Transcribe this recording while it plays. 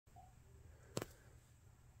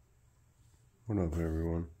What up,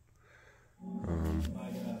 everyone?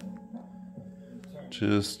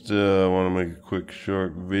 Just want to make a quick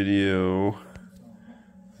short video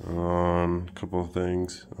on a couple of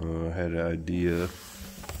things. I had an idea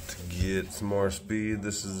to get some more speed.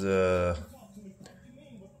 This is a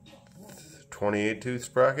 28 tooth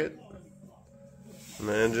sprocket on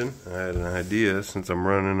the engine. I had an idea, since I'm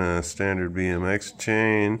running a standard BMX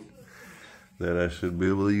chain, that I should be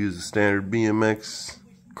able to use a standard BMX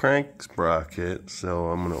crank sprocket. So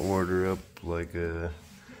I'm gonna order up like I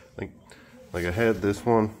had this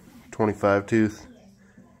one 25 tooth.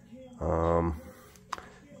 The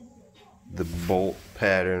bolt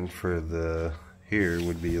pattern for the here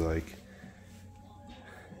would be like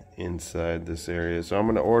inside this area, so I'm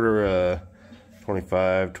gonna order a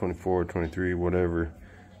 25, 24, 23, whatever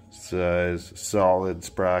size solid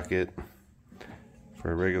sprocket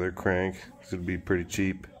for a regular crank. This would be pretty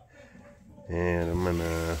cheap, and I'm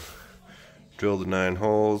gonna drill the 9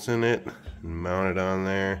 holes in it and mount it on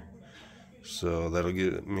there, so that'll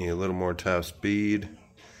give me a little more top speed.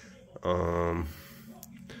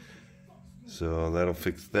 So that'll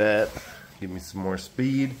fix that, give me some more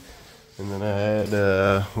speed. And then I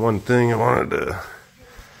had one thing I wanted to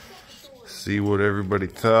see what everybody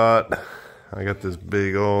thought. I got this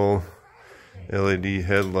big old LED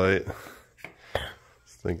headlight.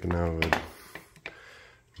 Thinking I would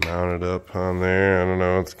mount it up on there. I don't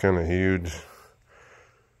know, it's kind of huge.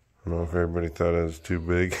 I don't know if everybody thought it was too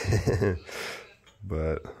big.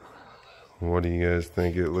 But what do you guys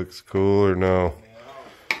think? It looks cool or no?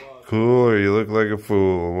 Cool or you look like a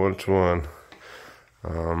fool? Which one?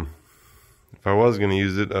 If I was gonna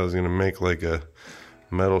use it, I was gonna make like a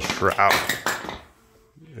metal shroud.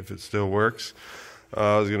 If it still works,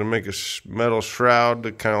 I was gonna make a metal shroud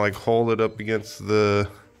to kind of like hold it up against the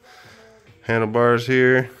handlebars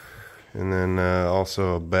here, and then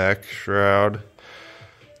also a back shroud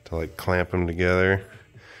to like clamp them together,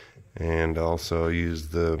 and also use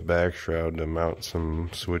the back shroud to mount some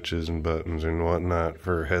switches and buttons and whatnot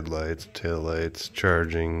for headlights, taillights,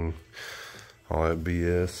 charging, all that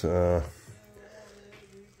BS.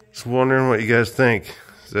 Just wondering what you guys think.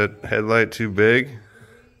 Is that headlight too big?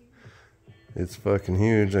 It's fucking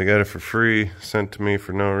huge. I got it for free, sent to me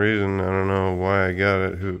for no reason. I don't know why I got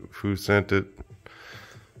it, who sent it,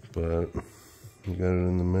 but I got it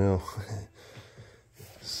in the mail.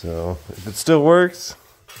 So if it still works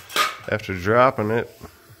after dropping it,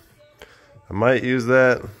 I might use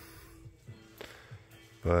that,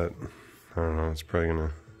 but I don't know, it's probably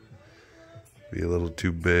gonna be a little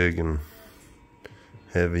too big and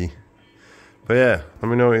heavy. But yeah, let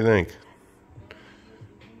me know what you think.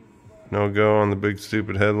 No go on the big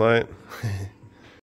stupid headlight.